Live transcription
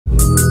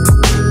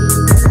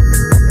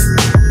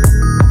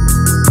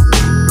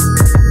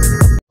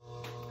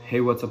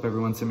what's up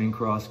everyone, Simeon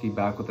Karofsky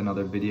back with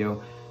another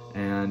video.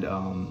 And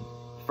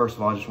first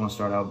of all, I just want to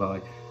start out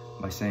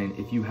by saying,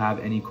 if you have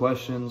any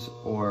questions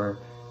or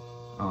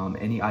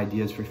any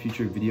ideas for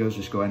future videos,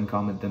 just go ahead and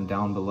comment them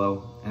down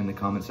below in the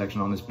comment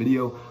section on this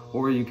video,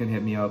 or you can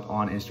hit me up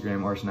on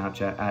Instagram or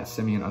Snapchat at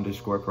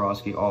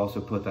Simeon_Karofsky. I'll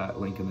also put that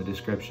link in the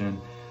description,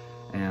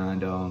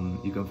 and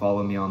you can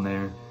follow me on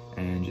there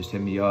and just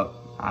hit me up,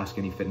 ask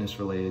any fitness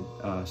related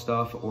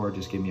stuff, or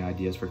just give me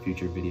ideas for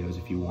future videos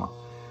if you want.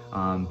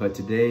 But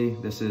today,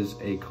 this is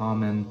a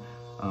common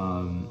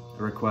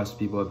request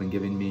people have been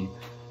giving me,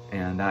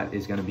 and that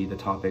is going to be the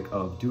topic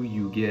of, do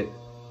you get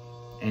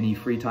any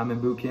free time in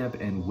boot camp,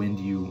 and when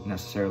do you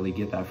necessarily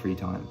get that free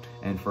time,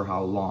 and for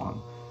how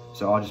long?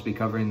 So I'll just be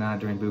covering that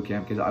during boot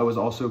camp, because I was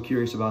also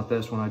curious about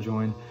this when I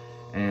joined,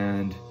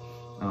 and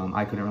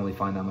I couldn't really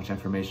find that much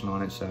information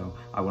on it, so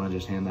I want to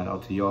just hand that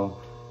out to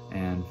y'all,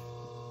 and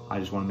I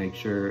just want to make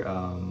sure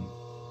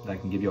that I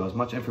can give you as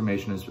much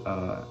information as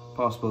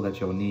possible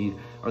that you'll need,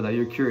 or that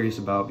you're curious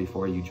about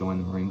before you join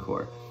the Marine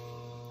Corps.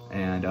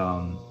 And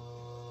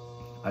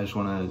I just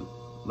want to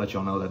let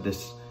y'all know that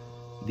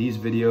these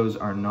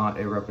videos are not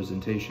a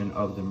representation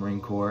of the Marine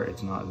Corps.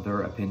 It's not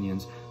their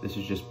opinions. This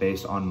is just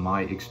based on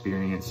my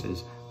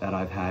experiences that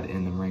I've had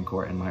in the Marine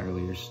Corps in my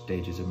earlier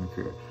stages of my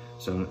career.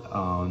 So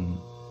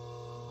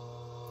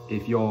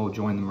if y'all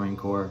join the Marine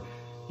Corps,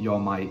 y'all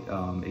might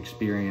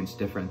experience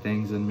different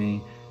things than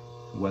me.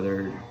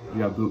 Whether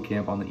you have boot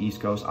camp on the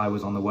East Coast, I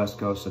was on the West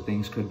Coast, so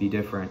things could be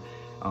different.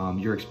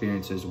 Your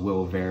experiences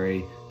will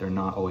vary. They're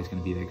not always going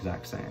to be the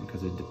exact same,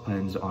 because it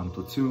depends on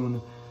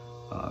platoon,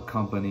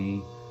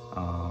 company,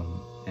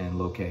 and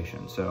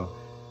location. So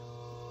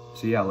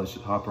yeah, let's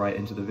just hop right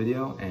into the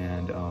video,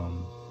 and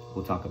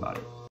we'll talk about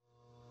it.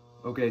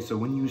 Okay, so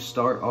when you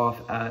start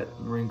off at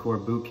Marine Corps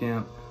boot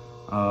camp,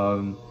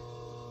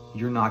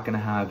 you're not going to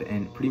have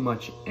pretty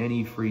much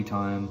any free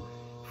time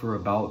for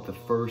about the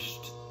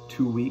first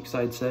 2 weeks,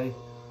 I'd say.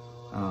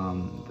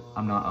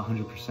 I'm not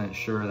 100%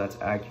 sure that's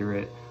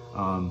accurate,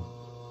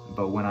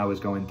 but when I was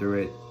going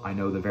through it, I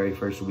know the very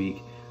first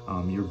week,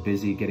 you're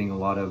busy getting a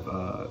lot of,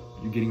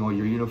 you're getting all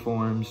your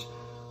uniforms,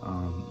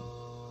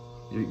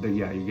 you're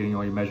getting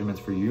all your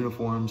measurements for your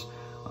uniforms.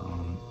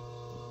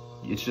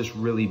 It's just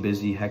really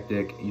busy,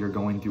 hectic. You're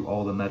going through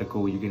all the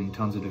medical, you're getting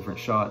tons of different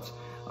shots,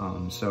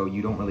 so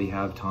you don't really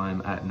have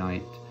time at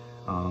night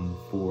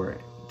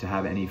to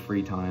have any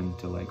free time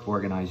to like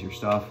organize your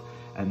stuff.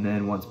 And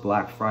then once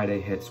Black Friday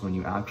hits, when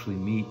you actually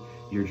meet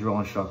your drill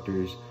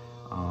instructors,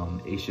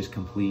 it's just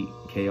complete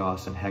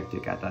chaos and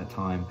hectic at that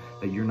time,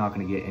 that you're not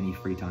going to get any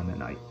free time at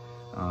night.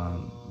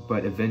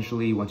 But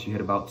eventually, once you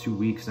hit about 2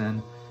 weeks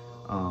in,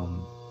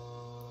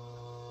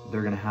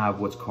 they're going to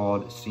have what's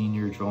called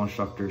senior drill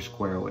instructor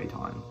square away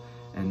time.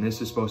 And this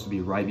is supposed to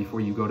be right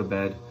before you go to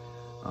bed.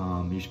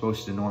 You're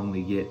supposed to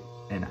normally get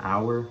an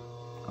hour.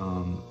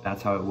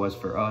 That's how it was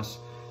for us,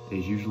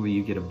 is usually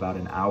you get about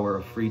an hour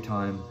of free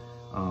time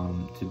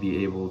to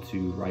be able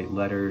to write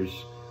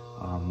letters,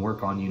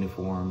 work on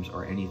uniforms,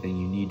 or anything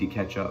you need to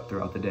catch up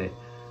throughout the day.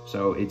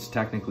 So it's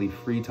technically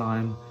free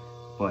time,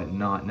 but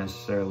not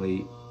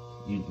necessarily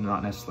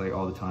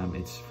all the time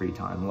it's free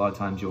time. A lot of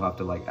times you'll have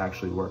to like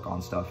actually work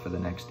on stuff for the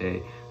next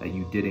day that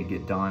you didn't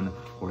get done,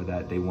 or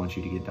that they want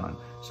you to get done.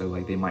 So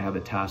like they might have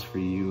a task for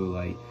you,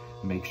 like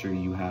make sure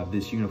you have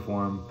this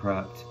uniform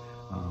prepped,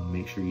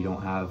 make sure you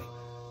don't have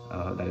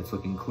that it's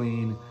looking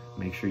clean,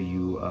 make sure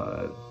you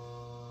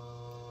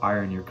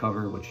iron your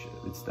cover, which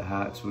it's the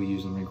hats we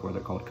use in the Marine Corps,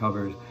 they're called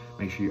covers.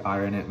 Make sure you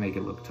iron it, make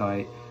it look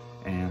tight.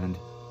 And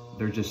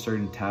there's just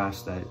certain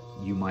tasks that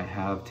you might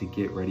have to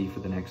get ready for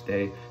the next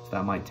day, so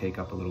that might take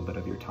up a little bit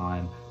of your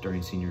time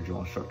during senior drill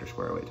instructor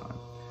square away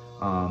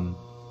time.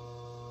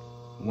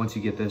 Once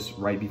you get this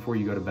right before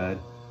you go to bed,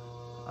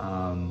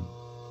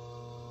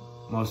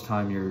 most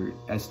time your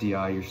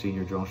SDI, your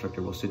senior drill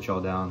instructor, will sit y'all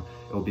down.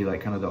 It will be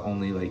like kind of the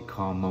only like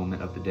calm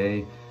moment of the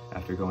day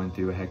after going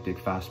through a hectic,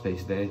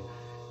 fast-paced day.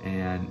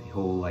 And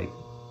he'll like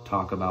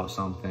talk about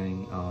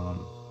something.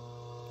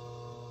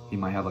 He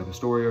might have like a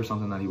story or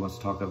something that he wants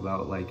to talk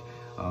about, like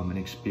an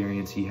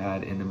experience he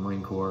had in the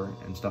Marine Corps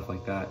and stuff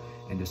like that,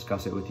 and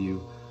discuss it with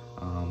you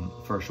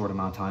for a short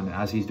amount of time. And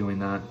as he's doing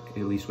that,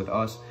 at least with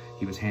us,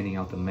 he was handing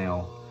out the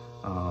mail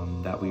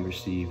that we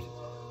received.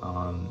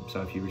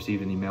 So if you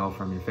received any mail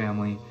from your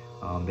family,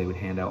 they would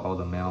hand out all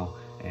the mail,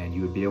 and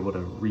you would be able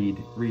to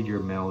read your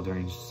mail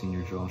during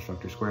senior drill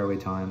instructor square away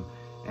time,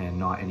 and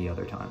not any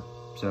other time.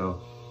 So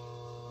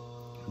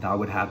that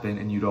would happen.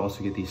 And you'd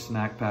also get these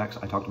snack packs.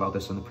 I talked about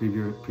this in the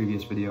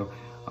previous video.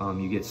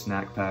 You get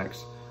snack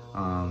packs,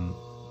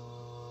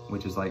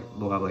 which is like,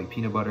 they'll have like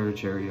peanut butter,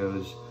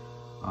 Cheerios,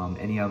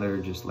 any other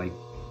just like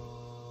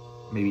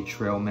maybe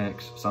trail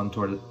mix, some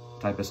sort of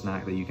type of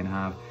snack that you can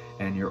have,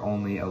 and you're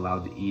only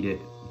allowed to eat it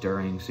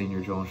during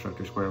senior drill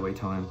instructor square away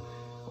time,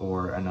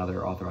 or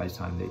another authorized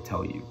time they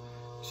tell you.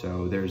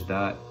 So there's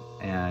that,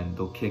 and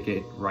they'll kick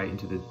it right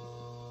into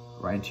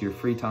your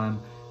free time.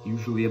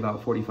 Usually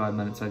about 45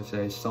 minutes, I'd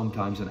say,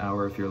 sometimes an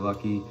hour if you're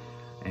lucky.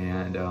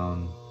 And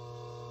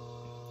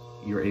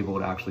you're able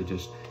to actually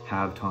just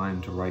have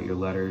time to write your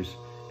letters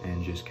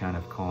and just kind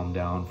of calm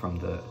down from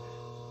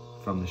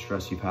the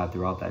stress you've had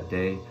throughout that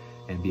day,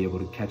 and be able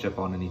to catch up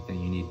on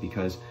anything you need.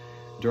 Because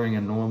during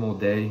a normal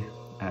day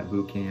at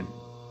boot camp,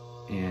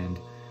 and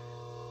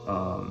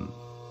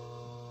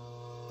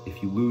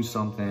if you lose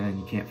something,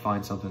 you can't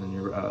find something in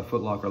your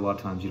foot locker, a lot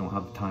of times you don't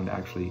have the time to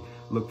actually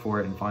look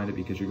for it and find it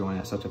because you're going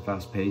at such a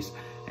fast pace.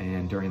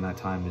 And during that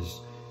time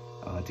is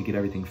to get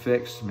everything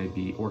fixed,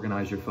 maybe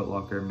organize your foot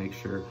locker, make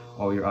sure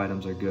all your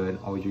items are good,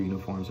 all your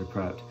uniforms are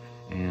prepped,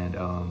 and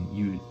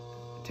you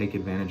take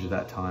advantage of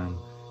that time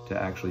to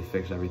actually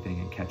fix everything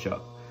and catch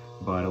up.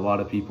 But a lot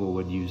of people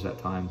would use that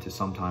time to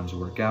sometimes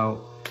work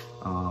out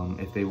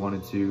if they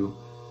wanted to,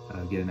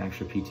 get an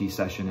extra PT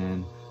session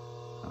in,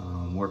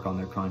 work on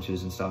their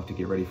crunches and stuff to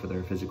get ready for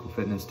their physical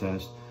fitness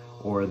test,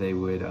 or they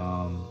would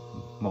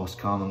most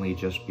commonly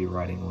just be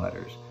writing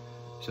letters.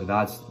 So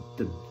that's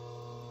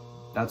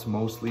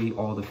mostly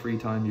all the free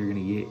time you're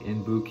gonna get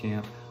in boot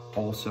camp.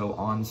 Also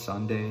on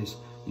Sundays,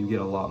 you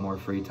get a lot more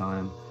free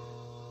time.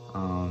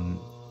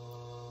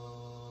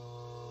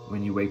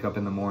 When you wake up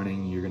in the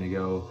morning, you're gonna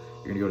go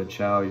to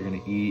chow, you're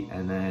gonna eat,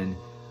 and then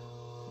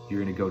you're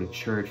gonna go to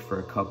church for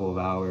a couple of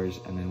hours.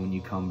 And then when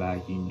you come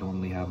back, you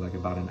normally have like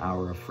about an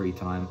hour of free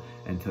time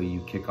until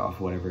you kick off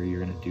whatever you're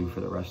gonna do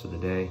for the rest of the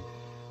day.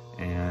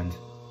 And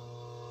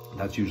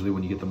that's usually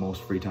when you get the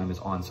most free time, is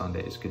on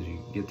Sundays, because you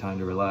get time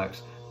to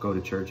relax, go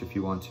to church if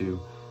you want to.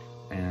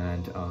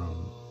 And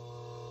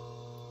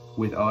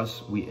with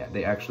us,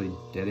 they actually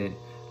didn't.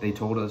 They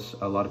told us,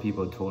 a lot of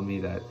people had told me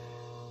that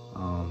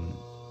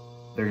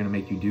they're gonna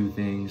make you do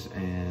things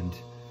and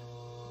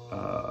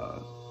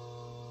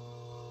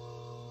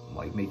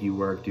like make you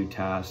work, do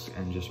tasks,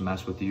 and just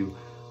mess with you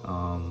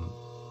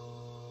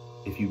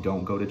if you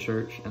don't go to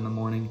church in the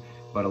morning.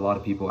 But a lot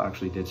of people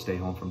actually did stay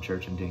home from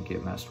church and didn't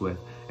get messed with,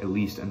 at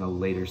least in the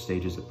later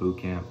stages of boot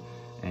camp.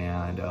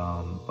 And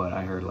but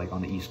I heard like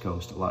on the East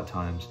Coast, a lot of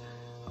times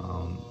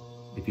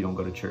if you don't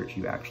go to church,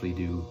 you actually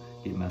do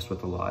get messed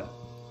with a lot.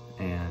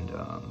 And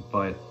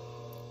but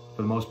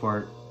for the most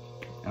part,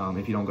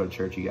 if you don't go to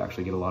church, you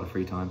actually get a lot of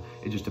free time.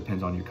 It just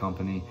depends on your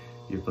company,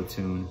 your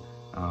platoon.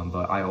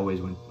 But I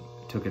always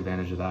took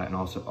advantage of that, and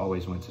also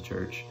always went to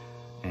church,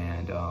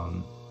 and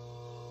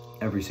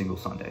every single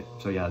Sunday.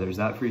 So yeah, there's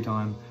that free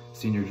time,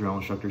 senior drill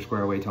instructor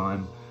square away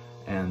time,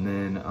 and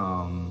then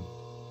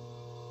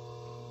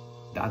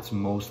that's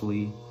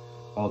mostly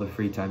all the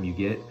free time you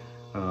get.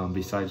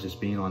 Besides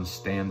just being on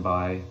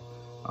standby,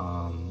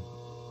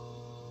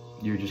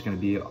 you're just going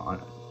to be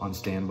on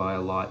standby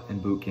a lot in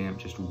boot camp,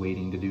 just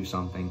waiting to do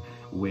something,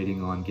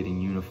 waiting on getting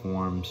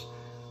uniforms,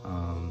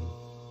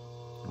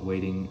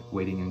 waiting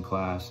in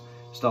class,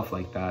 stuff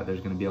like that. There's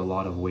going to be a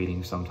lot of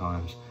waiting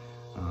sometimes,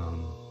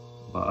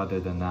 but other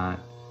than that,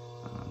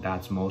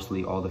 that's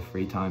mostly all the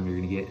free time you're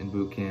going to get in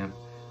boot camp.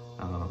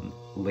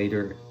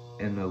 Later,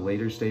 in the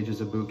later stages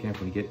of boot camp,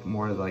 when you get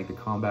more of like the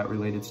combat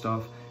related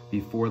stuff,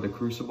 before the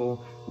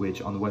Crucible,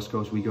 which on the West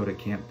Coast we go to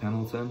Camp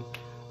Pendleton,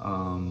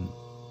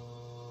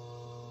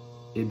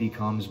 it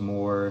becomes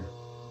more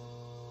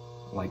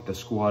like the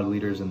squad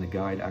leaders and the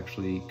guide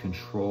actually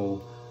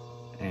control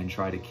and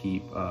try to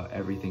keep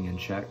everything in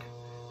check.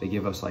 They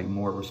give us like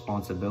more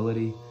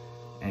responsibility,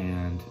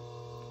 and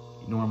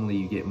normally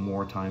you get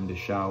more time to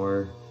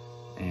shower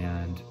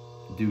and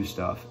do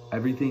stuff.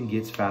 Everything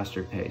gets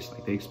faster paced.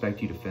 Like they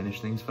expect you to finish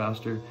things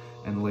faster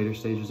in the later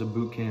stages of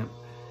boot camp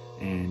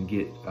and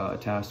get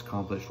tasks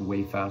accomplished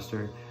way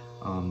faster.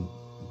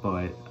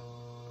 But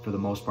for the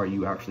most part,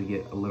 you actually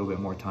get a little bit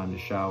more time to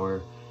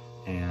shower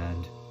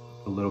and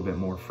a little bit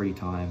more free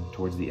time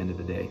towards the end of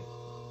the day.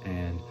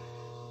 And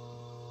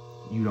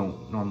you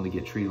don't normally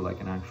get treated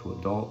like an actual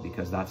adult,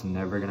 because that's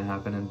never going to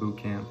happen in boot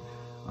camp.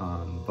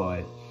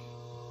 But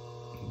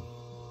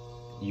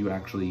you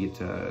actually get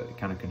to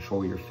kind of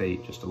control your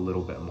fate just a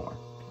little bit more,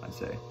 I'd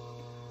say.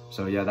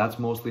 So yeah, that's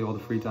mostly all the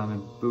free time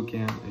in boot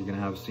camp. You're going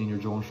to have senior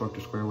drill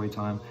instructor square away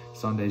time.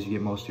 Sundays you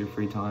get most of your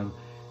free time.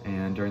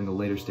 And during the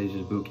later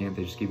stages of boot camp,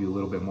 they just give you a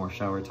little bit more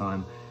shower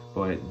time.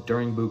 But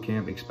during boot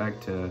camp,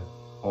 expect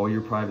all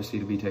your privacy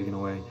to be taken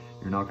away.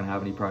 You're not going to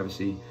have any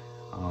privacy.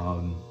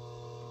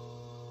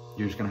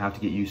 You're just going to have to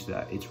get used to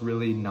that. It's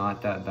really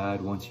not that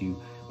bad once you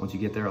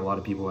get there. A lot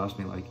of people ask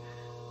me like,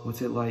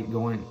 what's it like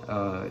going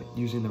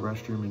using the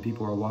restroom and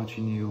people are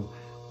watching you?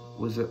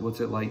 What's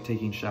it like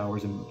taking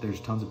showers and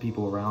there's tons of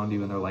people around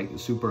you and they're like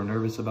super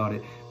nervous about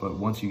it? But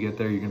once you get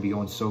there, you're going to be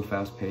going so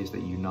fast paced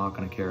that you're not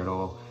going to care at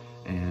all,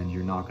 and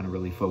you're not going to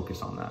really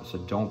focus on that. So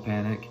don't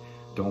panic,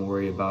 don't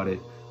worry about it.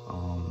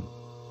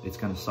 It's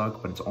going to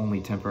suck, but it's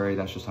only temporary.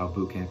 That's just how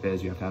boot camp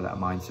is. You have to have that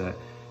mindset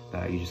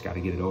that you just got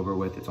to get it over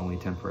with. It's only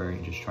temporary,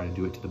 and just try to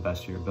do it to the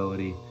best of your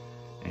ability,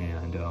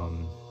 and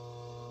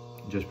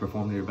just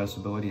perform to your best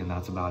ability, and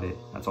that's about it.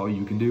 That's all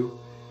you can do.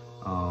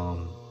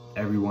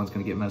 Everyone's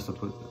going to get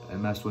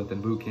messed with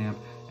in boot camp,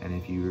 and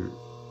if you're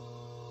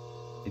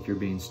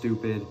being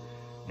stupid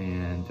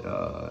and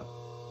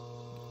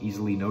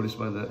easily noticed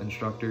by the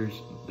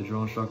instructors, the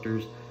drill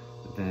instructors,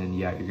 then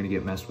yeah, you're gonna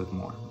get messed with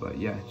more. But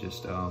yeah,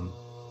 just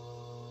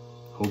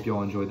hope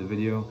y'all enjoyed the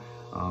video.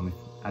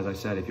 As I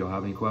said, if y'all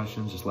have any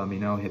questions, just let me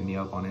know. Hit me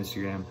up on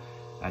Instagram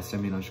at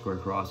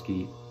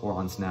Simeon_Karofsky or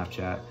on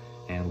Snapchat,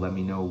 and let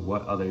me know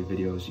what other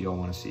videos y'all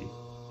want to see.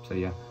 So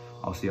yeah,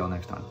 I'll see y'all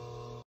next time.